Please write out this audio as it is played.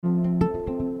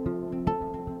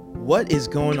What is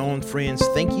going on, friends?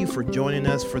 Thank you for joining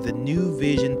us for the New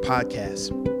Vision podcast.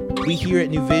 We here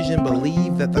at New Vision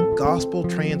believe that the gospel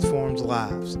transforms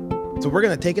lives. So we're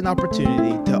going to take an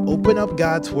opportunity to open up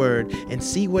God's word and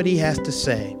see what he has to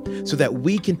say so that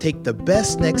we can take the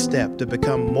best next step to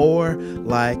become more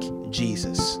like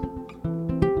Jesus.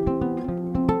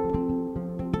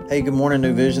 Hey, good morning,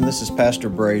 New Vision. This is Pastor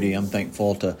Brady. I'm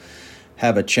thankful to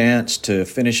have a chance to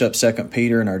finish up 2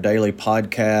 Peter in our daily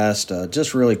podcast.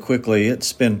 Just really quickly,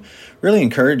 it's been really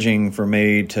encouraging for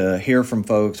me to hear from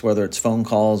folks, whether it's phone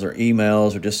calls or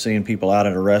emails or just seeing people out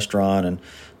at a restaurant and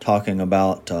talking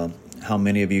about how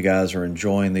many of you guys are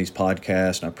enjoying these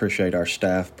podcasts, and I appreciate our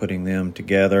staff putting them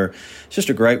together. It's just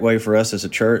a great way for us as a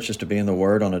church just to be in the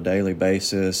Word on a daily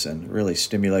basis and really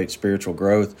stimulate spiritual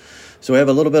growth. So we have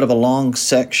a little bit of a long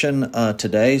section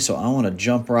today, so I want to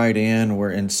jump right in.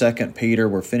 We're in 2 Peter.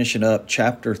 We're finishing up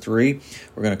chapter 3.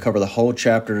 We're going to cover the whole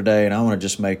chapter today, and I want to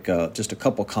just make just a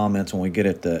couple comments when we get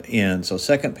at the end. So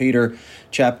 2 Peter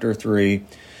chapter 3.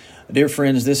 Dear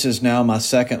friends, this is now my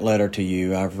second letter to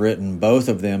you. I've written both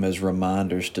of them as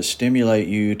reminders to stimulate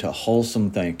you to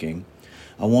wholesome thinking.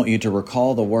 I want you to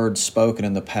recall the words spoken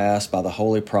in the past by the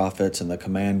holy prophets and the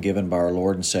command given by our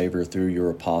Lord and Savior through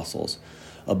your apostles.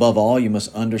 Above all, you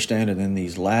must understand that in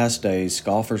these last days,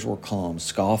 scoffers will come,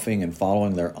 scoffing and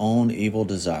following their own evil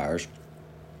desires.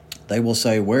 They will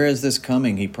say, "Where is this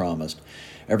coming?" he promised.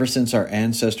 Ever since our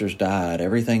ancestors died,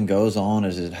 everything goes on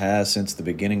as it has since the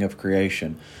beginning of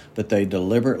creation. But they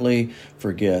deliberately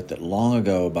forget that long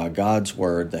ago, by God's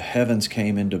word, the heavens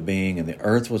came into being and the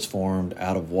earth was formed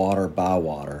out of water by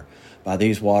water. By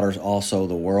these waters also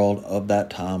the world of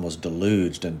that time was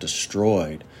deluged and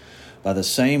destroyed. By the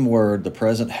same word, the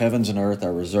present heavens and earth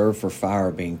are reserved for fire,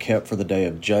 being kept for the day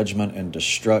of judgment and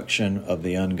destruction of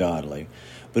the ungodly.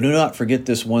 But do not forget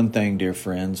this one thing, dear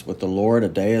friends. With the Lord, a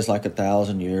day is like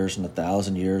 1,000 years, and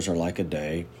 1,000 years are like a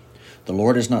day. The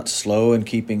Lord is not slow in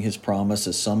keeping his promise,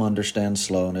 as some understand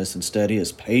slowness. Instead, he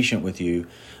is patient with you,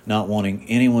 not wanting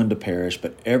anyone to perish,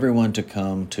 but everyone to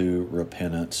come to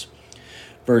repentance.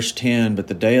 Verse 10, but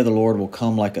the day of the Lord will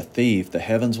come like a thief. The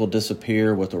heavens will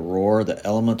disappear with a roar. The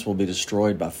elements will be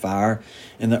destroyed by fire,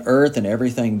 and the earth and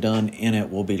everything done in it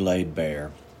will be laid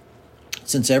bare.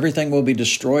 Since everything will be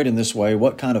destroyed in this way,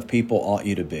 what kind of people ought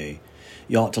you to be?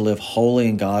 You ought to live holy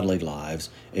and godly lives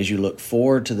as you look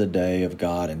forward to the day of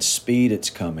God and speed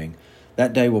its coming.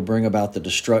 That day will bring about the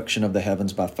destruction of the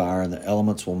heavens by fire, and the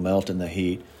elements will melt in the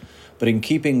heat. But in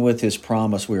keeping with his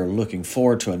promise, we are looking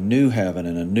forward to a new heaven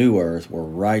and a new earth where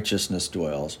righteousness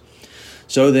dwells.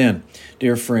 So then,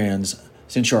 dear friends,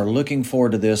 since you are looking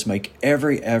forward to this, make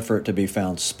every effort to be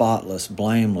found spotless,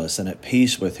 blameless, and at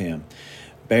peace with him.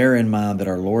 Bear in mind that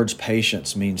our Lord's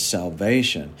patience means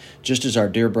salvation, just as our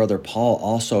dear brother Paul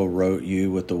also wrote you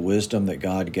with the wisdom that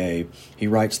God gave. He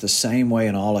writes the same way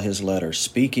in all of his letters,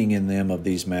 speaking in them of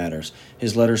these matters.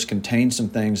 His letters contain some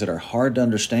things that are hard to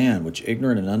understand, which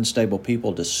ignorant and unstable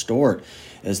people distort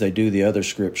as they do the other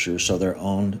scriptures, so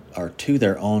to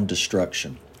their own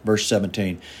destruction. Verse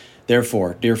 17.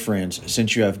 Therefore, dear friends,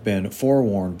 since you have been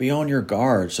forewarned, be on your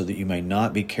guard so that you may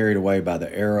not be carried away by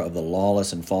the error of the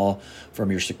lawless and fall from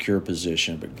your secure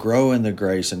position, but grow in the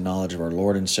grace and knowledge of our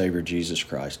Lord and Savior Jesus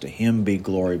Christ. To him be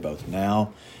glory both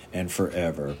now and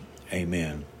forever.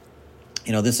 Amen.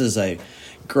 You know, this is a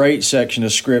great section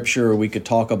of Scripture. We could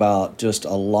talk about just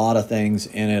a lot of things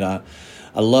in it.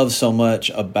 I love so much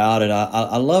about it.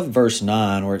 I love verse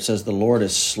 9 where it says, the Lord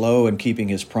is slow in keeping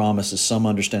his promises. Some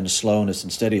understand his slowness.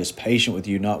 Instead, he is patient with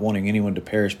you, not wanting anyone to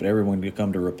perish, but everyone to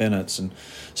come to repentance. And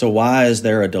so why is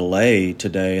there a delay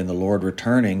today in the Lord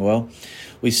returning? Well,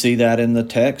 we see that in the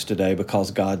text today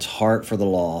because God's heart for the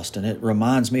lost. And it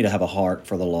reminds me to have a heart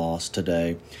for the lost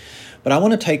today. But I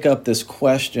want to take up this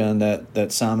question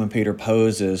that Simon Peter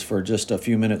poses for just a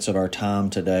few minutes of our time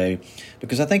today,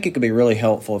 because I think it could be really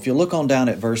helpful. If you look on down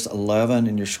at verse 11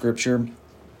 in your scripture,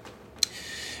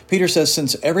 Peter says,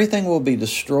 since everything will be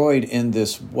destroyed in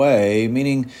this way,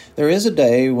 meaning there is a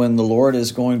day when the Lord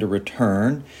is going to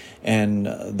return and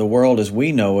the world as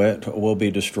we know it will be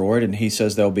destroyed. And he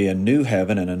says there'll be a new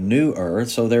heaven and a new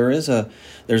earth. So there's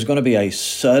going to be a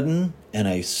sudden and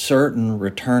a certain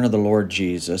return of the Lord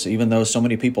Jesus. Even though so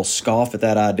many people scoff at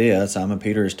that idea, Simon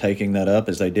Peter is taking that up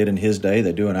as they did in his day,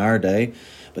 they do in our day.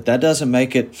 But that doesn't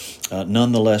make it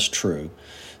nonetheless true.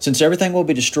 Since everything will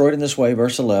be destroyed in this way,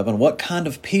 verse 11, what kind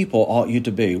of people ought you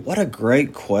to be? What a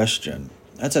great question.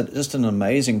 just an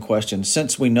amazing question.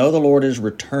 Since we know the Lord is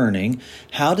returning,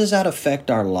 how does that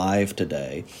affect our life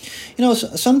today?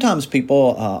 Sometimes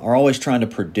people are always trying to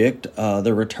predict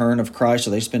the return of Christ,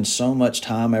 so they spend so much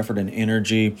time, effort, and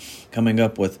energy coming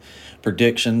up with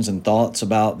predictions and thoughts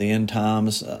about the end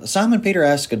times. Simon Peter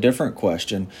asks a different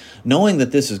question. Knowing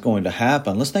that this is going to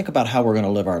happen, let's think about how we're going to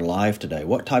live our life today.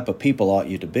 What type of people ought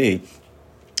you to be?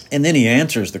 And then he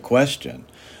answers the question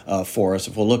for us.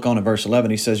 If we'll look on in verse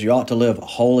 11, he says, you ought to live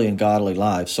holy and godly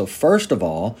lives. So first of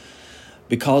all,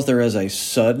 because there is a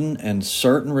sudden and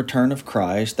certain return of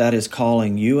Christ, that is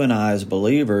calling you and I as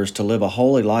believers to live a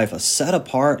holy life, a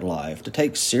set-apart life, to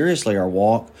take seriously our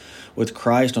walk with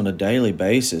Christ on a daily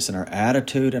basis and our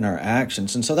attitude and our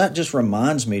actions. And so that just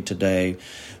reminds me today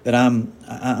that I'm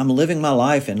living my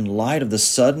life in light of the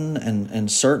sudden and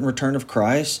certain return of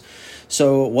Christ.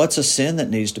 So what's a sin that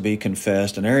needs to be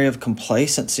confessed, an area of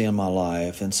complacency in my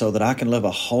life, and so that I can live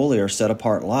a holy or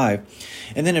set-apart life?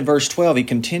 And then in verse 12, he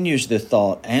continues this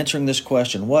thought, answering this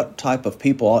question, what type of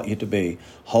people ought you to be?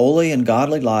 Holy and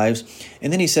godly lives.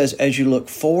 And then he says, as you look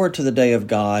forward to the day of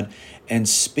God and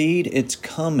speed its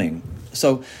coming.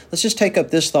 So let's just take up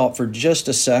this thought for just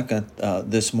a second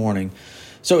this morning.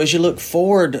 So as you look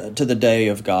forward to the day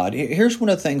of God, here's one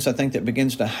of the things I think that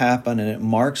begins to happen, and it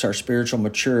marks our spiritual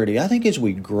maturity. I think as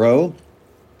we grow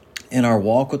in our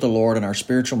walk with the Lord and our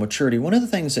spiritual maturity, one of the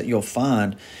things that you'll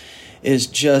find is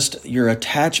just your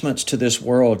attachments to this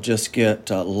world just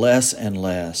get less and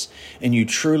less, and you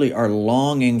truly are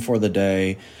longing for the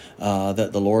day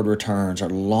that the Lord returns, are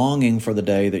longing for the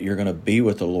day that you're going to be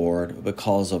with the Lord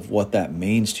because of what that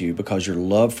means to you, because your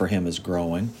love for Him is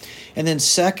growing. And then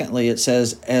secondly, it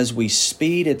says, as we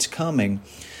speed its coming.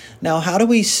 Now, how do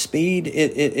we speed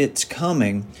its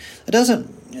coming? It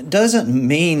doesn't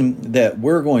mean that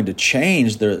we're going to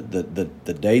change the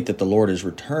date that the Lord is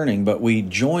returning, but we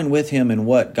join with Him in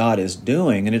what God is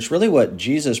doing. And it's really what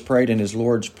Jesus prayed in His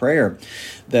Lord's Prayer,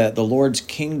 that the Lord's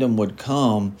kingdom would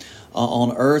come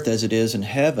on earth as it is in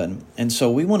heaven. And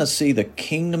so we want to see the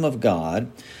kingdom of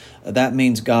God. That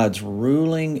means God's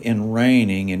ruling and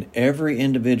reigning in every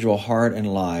individual heart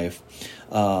and life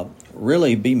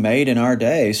really be made in our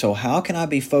day. So how can I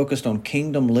be focused on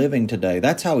kingdom living today?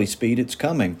 That's how we speed its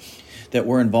coming, that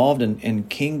we're involved in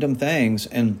kingdom things.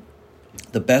 And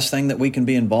the best thing that we can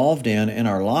be involved in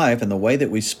our life, and the way that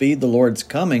we speed the Lord's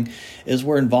coming, is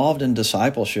we're involved in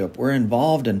discipleship. We're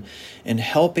involved in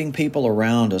helping people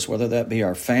around us, whether that be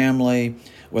our family,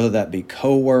 whether that be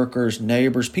co-workers,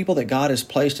 neighbors, people that God has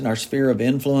placed in our sphere of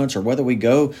influence, or whether we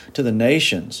go to the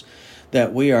nations,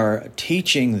 that we are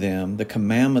teaching them the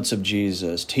commandments of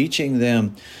Jesus, teaching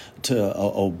them to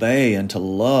obey and to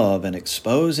love, and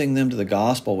exposing them to the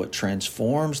gospel, which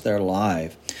transforms their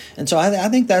life. And so I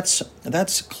think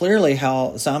that's clearly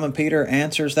how Simon Peter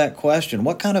answers that question.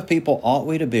 What kind of people ought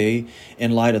we to be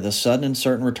in light of the sudden and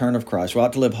certain return of Christ? We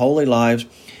ought to live holy lives,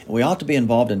 and we ought to be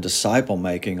involved in disciple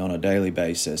making on a daily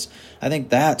basis. I think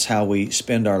that's how we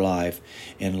spend our life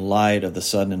in light of the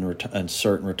sudden and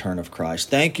certain return of Christ.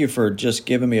 Thank you for just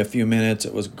giving me a few minutes.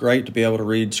 It was great to be able to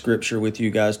read Scripture with you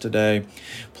guys today.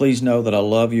 Please know that I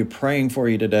love you, praying for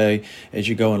you today as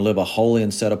you go and live a holy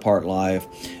and set-apart life,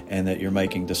 and that you're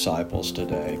making disciples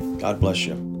today. God bless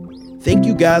you. Thank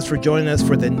you guys for joining us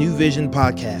for the New Vision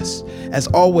podcast. As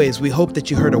always, we hope that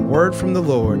you heard a word from the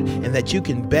Lord and that you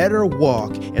can better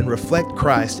walk and reflect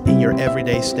Christ in your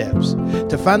everyday steps.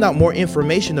 To find out more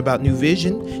information about New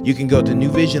Vision, you can go to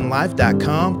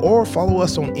newvisionlife.com or follow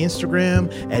us on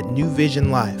Instagram at New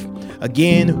Vision Life.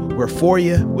 Again, we're for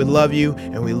you, we love you,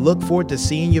 and we look forward to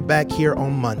seeing you back here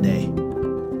on Monday.